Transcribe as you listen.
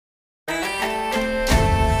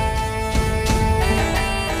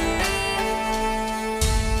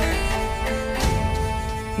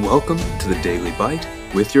welcome to the Daily Bite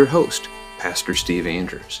with your host, Pastor Steve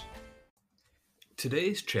Andrews.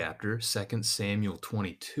 Today's chapter, 2 Samuel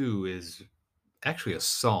 22, is actually a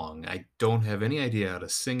song. I don't have any idea how to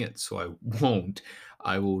sing it, so I won't.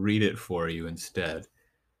 I will read it for you instead.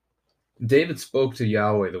 David spoke to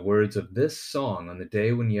Yahweh the words of this song on the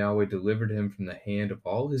day when Yahweh delivered him from the hand of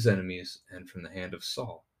all his enemies and from the hand of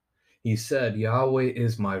Saul. He said, Yahweh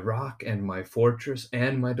is my rock and my fortress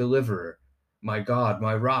and my deliverer, my God,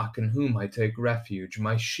 my rock in whom I take refuge,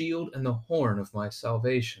 my shield and the horn of my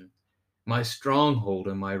salvation, my stronghold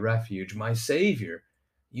and my refuge, my Savior.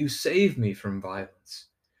 You save me from violence.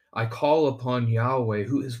 I call upon Yahweh,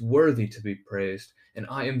 who is worthy to be praised, and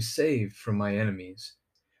I am saved from my enemies.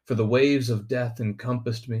 For the waves of death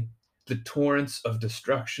encompassed me, the torrents of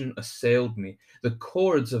destruction assailed me, the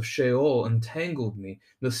cords of Sheol entangled me,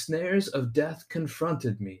 the snares of death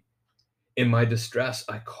confronted me. In my distress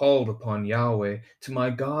I called upon Yahweh, to my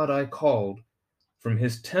God I called. From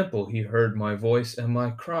his temple he heard my voice, and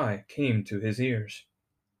my cry came to his ears.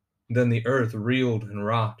 Then the earth reeled and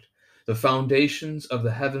rocked, the foundations of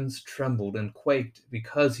the heavens trembled and quaked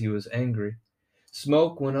because he was angry.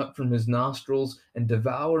 Smoke went up from his nostrils, and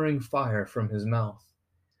devouring fire from his mouth.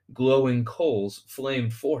 Glowing coals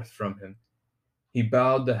flamed forth from him. He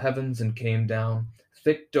bowed the heavens and came down.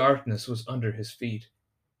 Thick darkness was under his feet.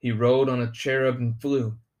 He rode on a cherub and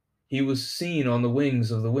flew. He was seen on the wings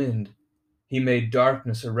of the wind. He made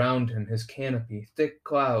darkness around him his canopy, thick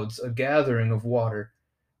clouds, a gathering of water.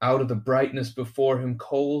 Out of the brightness before him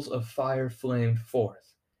coals of fire flamed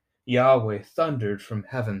forth. Yahweh thundered from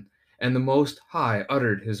heaven, and the Most High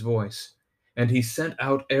uttered his voice. And he sent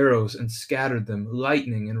out arrows and scattered them,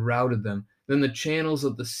 lightning and routed them. Then the channels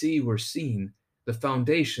of the sea were seen, the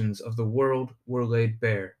foundations of the world were laid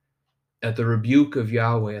bare. At the rebuke of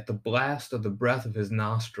Yahweh, at the blast of the breath of his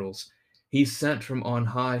nostrils, he sent from on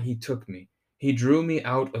high, he took me. He drew me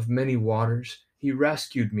out of many waters. He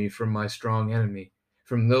rescued me from my strong enemy,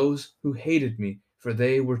 from those who hated me, for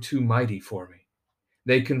they were too mighty for me.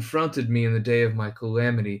 They confronted me in the day of my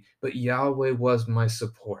calamity, but Yahweh was my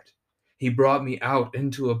support. He brought me out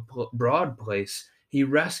into a broad place. He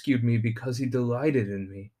rescued me because he delighted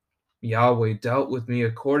in me. Yahweh dealt with me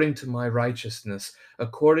according to my righteousness,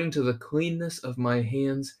 according to the cleanness of my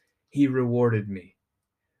hands, he rewarded me.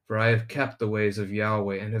 For I have kept the ways of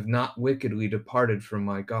Yahweh, and have not wickedly departed from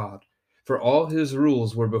my God. For all his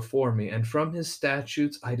rules were before me, and from his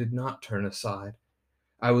statutes I did not turn aside.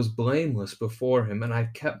 I was blameless before him, and I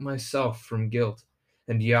kept myself from guilt.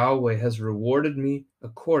 And Yahweh has rewarded me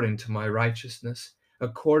according to my righteousness,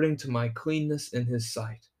 according to my cleanness in his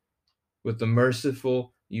sight. With the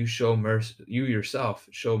merciful you yourself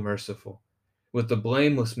show merciful. With the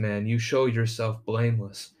blameless man you show yourself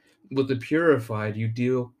blameless. With the purified you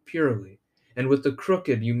deal purely, and with the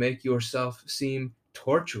crooked you make yourself seem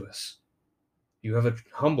tortuous. You have a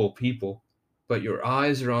humble people, but your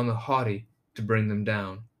eyes are on the haughty to bring them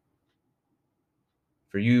down.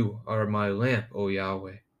 For you are my lamp, O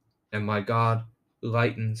Yahweh, and my God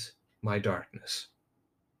lightens my darkness.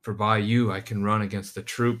 For by you I can run against the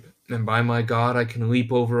troop, and by my God I can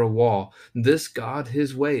leap over a wall. This God,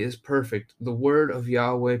 his way is perfect. The word of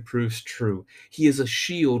Yahweh proves true. He is a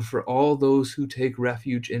shield for all those who take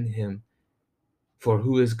refuge in him. For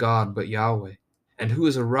who is God but Yahweh? And who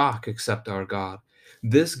is a rock except our God?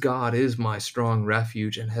 This God is my strong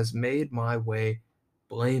refuge, and has made my way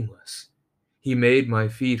blameless. He made my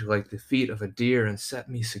feet like the feet of a deer, and set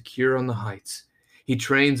me secure on the heights. He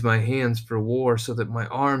trains my hands for war, so that my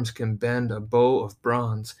arms can bend a bow of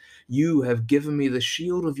bronze. You have given me the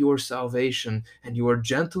shield of your salvation, and your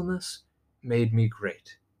gentleness made me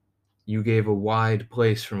great. You gave a wide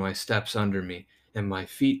place for my steps under me, and my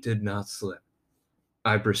feet did not slip.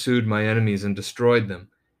 I pursued my enemies and destroyed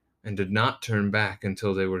them, and did not turn back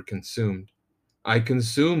until they were consumed. I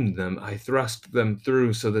consumed them, I thrust them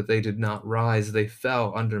through so that they did not rise, they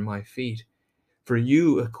fell under my feet. For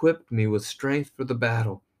you equipped me with strength for the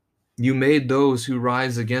battle. You made those who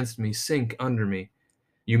rise against me sink under me.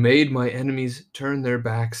 You made my enemies turn their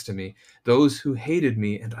backs to me, those who hated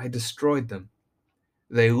me, and I destroyed them.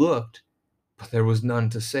 They looked, but there was none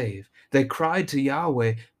to save. They cried to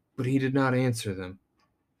Yahweh, but he did not answer them.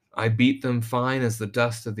 I beat them fine as the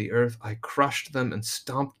dust of the earth. I crushed them and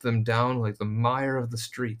stomped them down like the mire of the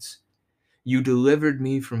streets. You delivered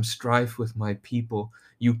me from strife with my people.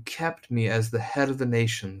 You kept me as the head of the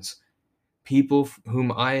nations. People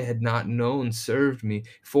whom I had not known served me.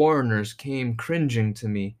 Foreigners came cringing to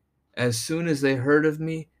me. As soon as they heard of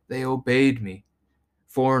me, they obeyed me.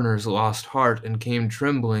 Foreigners lost heart and came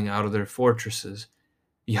trembling out of their fortresses.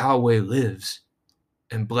 Yahweh lives,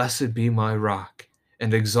 and blessed be my rock,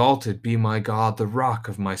 and exalted be my God, the rock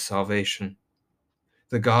of my salvation.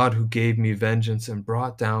 The God who gave me vengeance and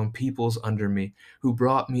brought down peoples under me, who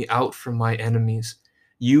brought me out from my enemies.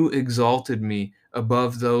 You exalted me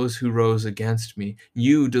above those who rose against me.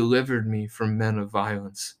 You delivered me from men of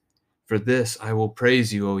violence. For this I will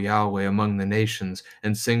praise you, O Yahweh, among the nations,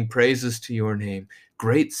 and sing praises to your name.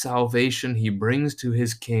 Great salvation he brings to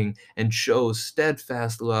his king, and shows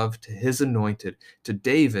steadfast love to his anointed, to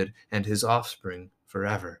David and his offspring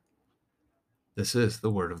forever. This is the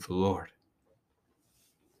word of the Lord.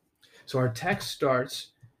 So our text starts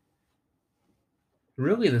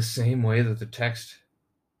really the same way that the text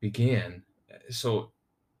began. So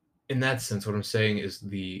in that sense, what I'm saying is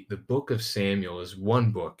the book of Samuel is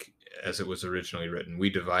one book as it was originally written. We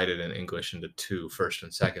divided in English into two, First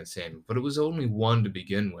and Second Samuel, but it was only one to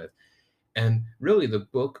begin with. And really the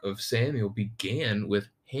book of Samuel began with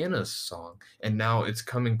Hannah's song, and now it's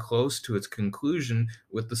coming close to its conclusion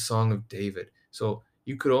with the Song of David. So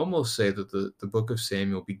you could almost say that the book of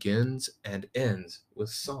Samuel begins and ends with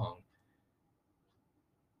song.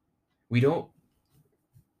 We don't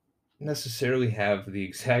necessarily have the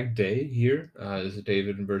exact day here, as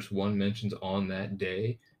David in verse 1 mentions, on that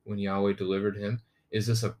day when Yahweh delivered him. Is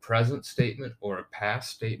this a present statement or a past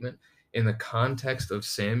statement? In the context of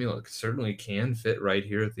Samuel, it certainly can fit right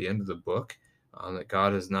here at the end of the book, that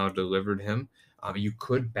God has now delivered him. You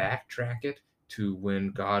could backtrack it to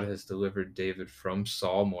when God has delivered David from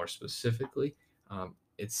Saul more specifically.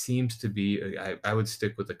 It seems to be, I would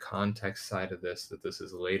stick with the context side of this, that this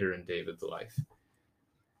is later in David's life.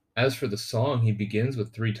 As for the song, he begins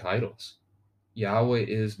with three titles. Yahweh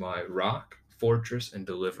is my rock, fortress, and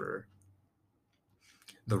deliverer.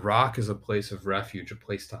 The rock is a place of refuge, a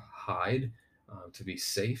place to hide, to be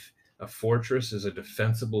safe. A fortress is a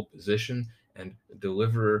defensible position, and a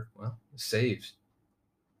deliverer, well, saves,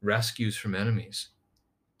 rescues from enemies.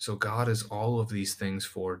 So God is all of these things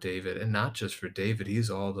for David, and not just for David, he is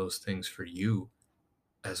all those things for you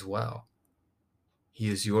as well. He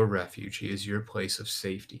is your refuge. He is your place of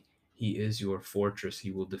safety. He is your fortress.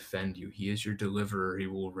 He will defend you. He is your deliverer. He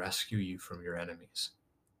will rescue you from your enemies.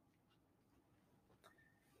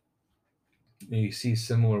 And you see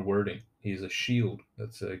similar wording. He's a shield.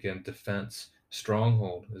 That's, again, defense.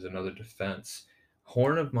 Stronghold is another defense.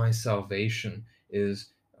 Horn of my salvation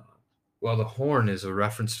is, well, the horn is a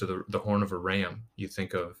reference to the horn of a ram. You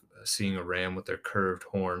think of seeing a ram with their curved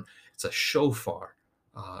horn. It's a shofar,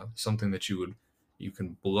 something that you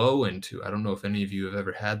can blow into. I don't know if any of you have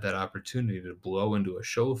ever had that opportunity to blow into a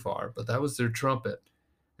shofar, but that was their trumpet.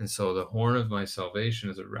 And so the horn of my salvation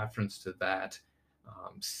is a reference to that,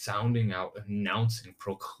 sounding out, announcing,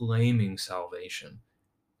 proclaiming salvation.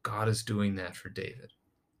 God is doing that for David.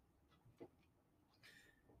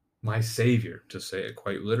 My Savior, to say it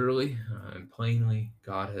quite literally and plainly,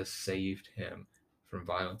 God has saved him from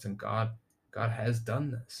violence. And God has done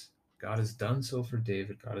this. God has done so for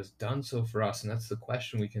David. God has done so for us. And that's the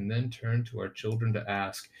question we can then turn to our children to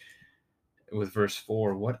ask with verse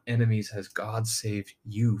 4. What enemies has God saved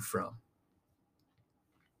you from?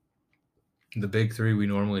 The big three we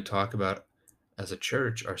normally talk about as a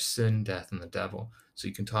church are sin, death, and the devil. So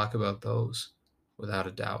you can talk about those without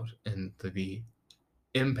a doubt. And the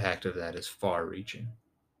impact of that is far-reaching.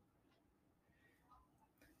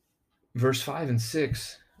 Verse 5 and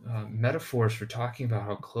 6, metaphors for talking about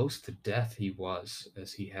how close to death he was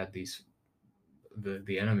as he had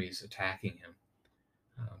the enemies attacking him.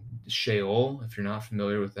 Sheol, if you're not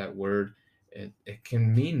familiar with that word, it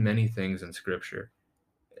can mean many things in Scripture.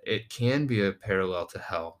 It can be a parallel to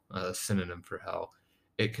hell, a synonym for hell.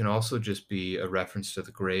 It can also just be a reference to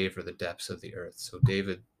the grave or the depths of the earth. So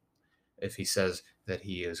David, if he says that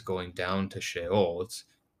he is going down to Sheol, it's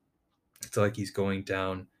like he's going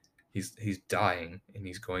down, he's dying, and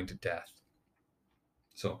he's going to death.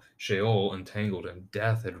 So Sheol entangled him.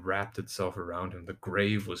 Death had wrapped itself around him. The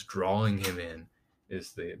grave was drawing him in,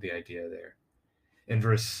 is the idea there. In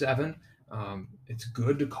verse 7, it's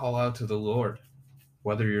good to call out to the Lord,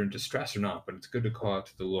 whether you're in distress or not, but it's good to call out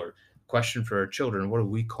to the Lord. Question for our children, what do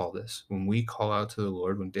we call this? When we call out to the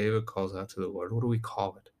Lord, when David calls out to the Lord, what do we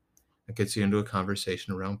call it? It gets you into a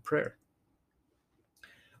conversation around prayer.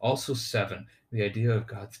 Also 7, the idea of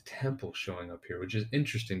God's temple showing up here, which is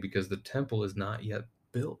interesting because the temple is not yet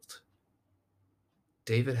built.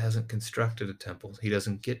 David hasn't constructed a temple. He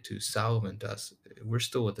doesn't get to. Solomon does. We're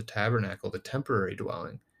still at the tabernacle, the temporary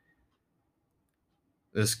dwelling.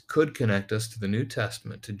 This could connect us to the New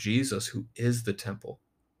Testament, to Jesus, who is the temple.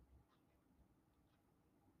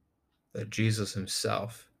 That Jesus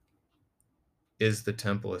himself is the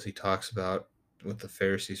temple, as he talks about with the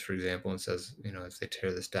Pharisees, for example, and says, if they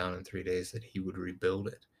tear this down in 3 days, that he would rebuild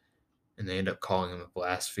it. And they end up calling him a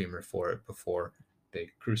blasphemer for it before they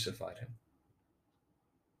crucified him.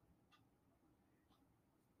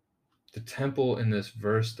 The temple in this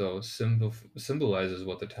verse, though, symbolizes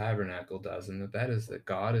what the tabernacle does, and that is that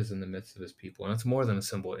God is in the midst of his people. And it's more than a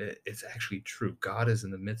symbol. It's actually true. God is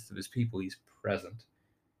in the midst of his people. He's present.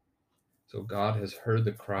 So God has heard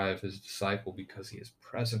the cry of his disciple because he is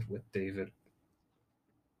present with David.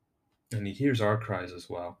 And he hears our cries as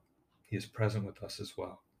well. He is present with us as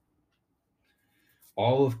well.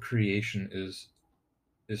 All of creation is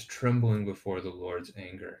trembling before the Lord's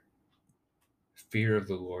anger. Fear of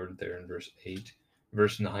the Lord there in verse 8.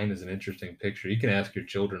 Verse 9 is an interesting picture. You can ask your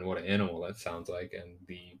children what an animal that sounds like, and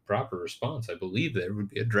the proper response, I believe, there would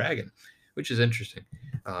be a dragon, which is interesting.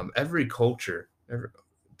 Every culture,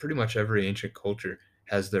 pretty much every ancient culture,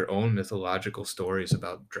 has their own mythological stories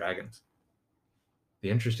about dragons. The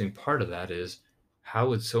interesting part of that is how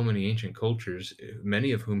would so many ancient cultures,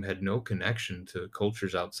 many of whom had no connection to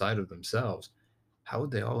cultures outside of themselves, how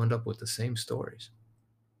would they all end up with the same stories?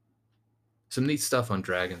 Some neat stuff on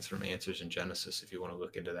dragons from Answers in Genesis if you want to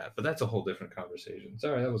look into that, but that's a whole different conversation.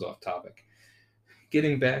 Sorry, that was off topic.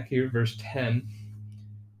 Getting back here, verse 10,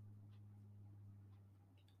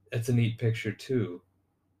 it's a neat picture too.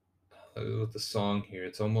 With the song here,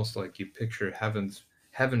 it's almost like you picture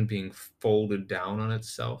heaven being folded down on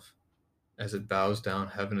itself. As it bows down,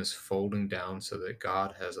 heaven is folding down so that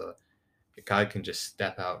God can just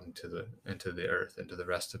step out into the earth, into the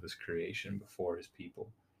rest of his creation before his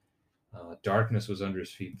people. Darkness was under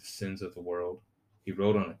his feet, the sins of the world. He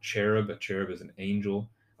rode on a cherub. A cherub is an angel.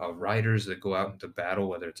 Riders that go out into battle,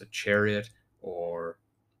 whether it's a chariot or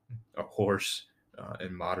a horse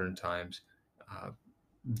in modern times,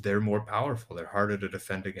 they're more powerful. They're harder to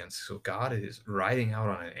defend against. So God is riding out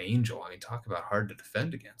on an angel. I mean, talk about hard to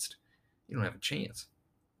defend against. You don't have a chance.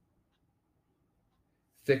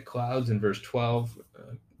 Thick clouds in verse 12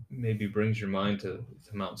 maybe brings your mind to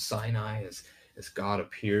Mount Sinai as God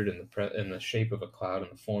appeared in the shape of a cloud, in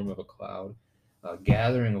the form of a cloud.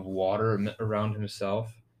 Gathering of water around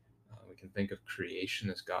himself. We can think of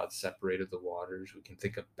creation as God separated the waters. We can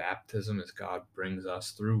think of baptism as God brings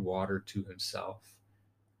us through water to himself.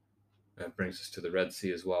 That brings us to the Red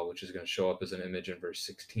Sea as well, which is going to show up as an image in verse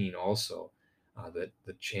 16 also, that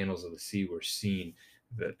the channels of the sea were seen,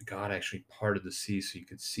 that God actually parted the sea so you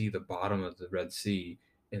could see the bottom of the Red Sea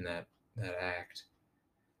in that act.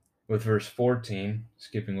 With verse 14,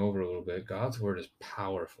 skipping over a little bit, God's word is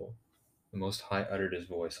powerful. The Most High uttered his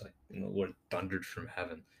voice, like the Lord thundered from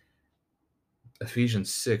heaven.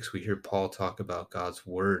 Ephesians 6, we hear Paul talk about God's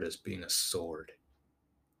word as being a sword.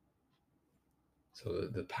 So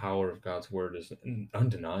the power of God's word is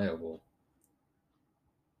undeniable.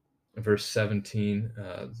 In verse 17,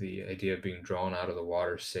 the idea of being drawn out of the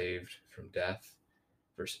water, saved from death.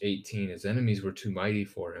 Verse 18, his enemies were too mighty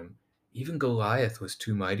for him. Even Goliath was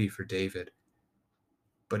too mighty for David.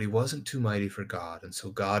 But he wasn't too mighty for God, and so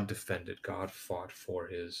God defended. God fought for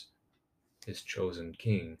his chosen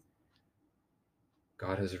king.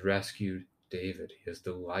 God has rescued David. He has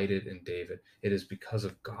delighted in David. It is because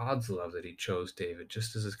of God's love that he chose David,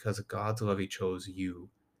 just as it's because of God's love he chose you.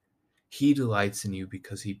 He delights in you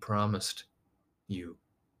because he promised you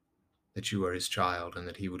that you are his child and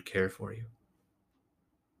that he would care for you.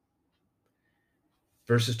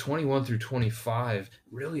 Verses 21 through 25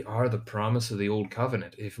 really are the promise of the old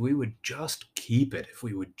covenant. If we would just keep it, if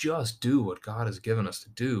we would just do what God has given us to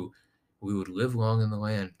do, we would live long in the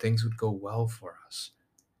land. Things would go well for us.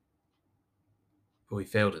 But we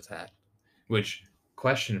failed at that. Which,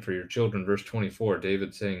 question for your children, verse 24,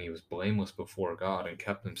 David saying he was blameless before God and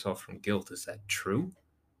kept himself from guilt. Is that true?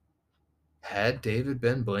 Had David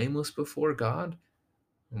been blameless before God?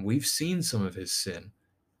 And we've seen some of his sin.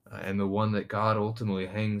 And the one that God ultimately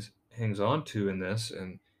hangs on to in this,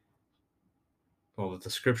 and well, that the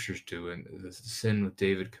scriptures do, and the sin that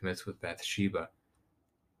David commits with Bathsheba,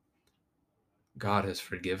 God has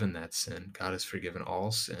forgiven that sin. God has forgiven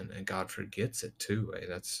all sin, and God forgets it too.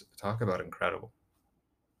 That's, talk about incredible.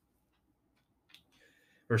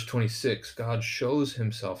 Verse 26, God shows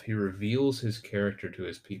himself. He reveals his character to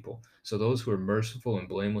his people. So those who are merciful and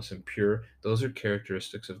blameless and pure, those are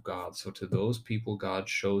characteristics of God. So to those people, God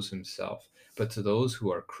shows himself. But to those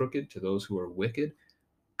who are crooked, to those who are wicked,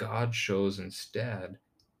 God shows instead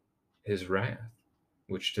his wrath,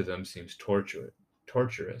 which to them seems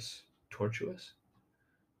torturous.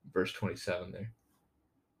 Verse 27 there.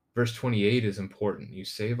 Verse 28 is important. You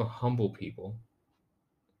save a humble people,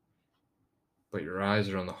 but your eyes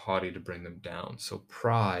are on the haughty to bring them down. So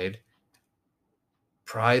pride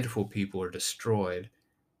Prideful people are destroyed,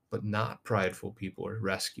 but not prideful people are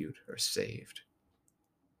rescued or saved.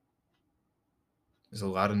 There's a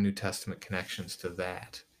lot of New Testament connections to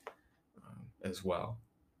that as well.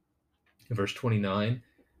 In verse 29,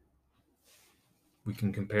 we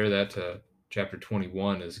can compare that to chapter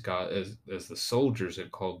 21 as God, as the soldiers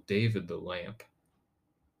had called David the lamp.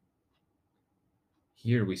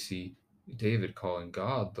 Here we see David calling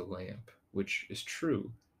God the lamp, which is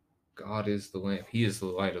true. God is the lamp. He is the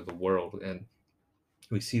light of the world. And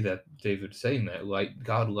we see that David saying that light,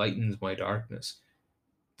 God lightens my darkness.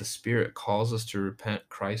 The Spirit calls us to repent.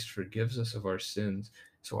 Christ forgives us of our sins.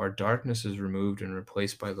 So our darkness is removed and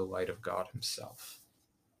replaced by the light of God himself.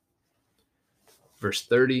 Verse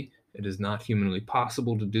 30, it is not humanly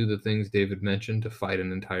possible to do the things David mentioned, to fight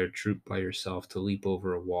an entire troop by yourself, to leap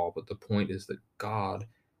over a wall. But the point is that God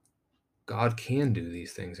can do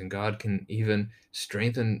these things, and God can even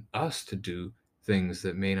strengthen us to do things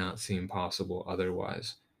that may not seem possible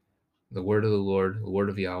otherwise. The word of the Lord, the word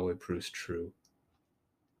of Yahweh proves true,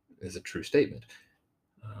 is a true statement.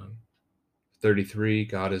 33,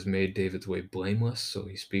 God has made David's way blameless, so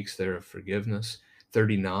he speaks there of forgiveness.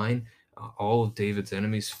 39, all of David's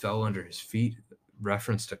enemies fell under his feet,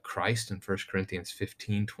 reference to Christ in 1 Corinthians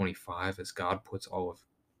 15:25, as God puts all of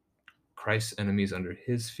Christ's enemies under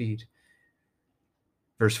his feet.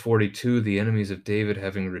 Verse 42, the enemies of David,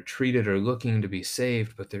 having retreated, are looking to be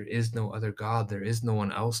saved, but there is no other God. There is no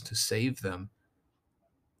one else to save them.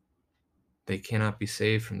 They cannot be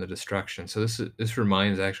saved from the destruction. So this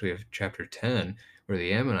reminds actually of chapter 10, where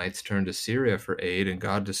the Ammonites turned to Syria for aid, and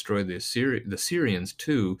God destroyed the Syrians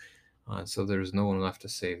too. So there's no one left to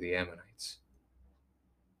save the Ammonites.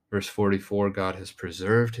 Verse 44, God has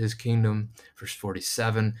preserved his kingdom. Verse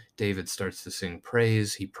 47, David starts to sing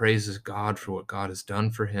praise. He praises God for what God has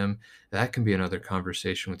done for him. That can be another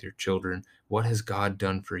conversation with your children. What has God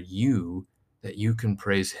done for you that you can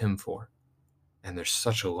praise him for? And there's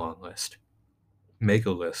such a long list. Make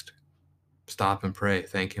a list. Stop and pray.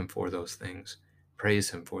 Thank him for those things. Praise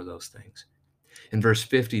him for those things. In verse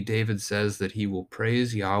 50, David says that he will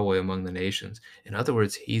praise Yahweh among the nations. In other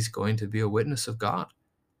words, he's going to be a witness of God.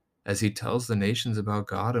 As he tells the nations about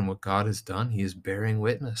God and what God has done, he is bearing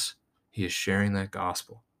witness. He is sharing that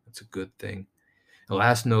gospel. That's a good thing. The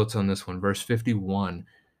last notes on this one, verse 51,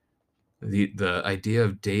 the idea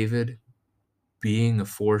of David being a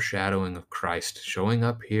foreshadowing of Christ, showing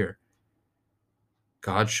up here.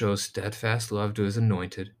 God shows steadfast love to his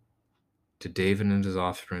anointed, to David and his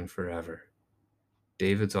offspring forever.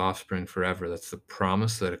 David's offspring forever. That's the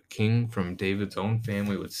promise that a king from David's own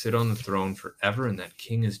family would sit on the throne forever, and that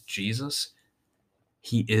king is Jesus.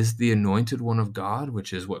 He is the anointed one of God,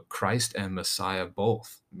 which is what Christ and Messiah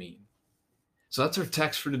both mean. So that's our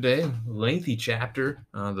text for today. Lengthy chapter,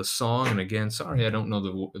 the song. And again, sorry I don't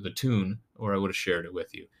know the tune, or I would have shared it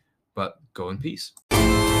with you. But go in peace.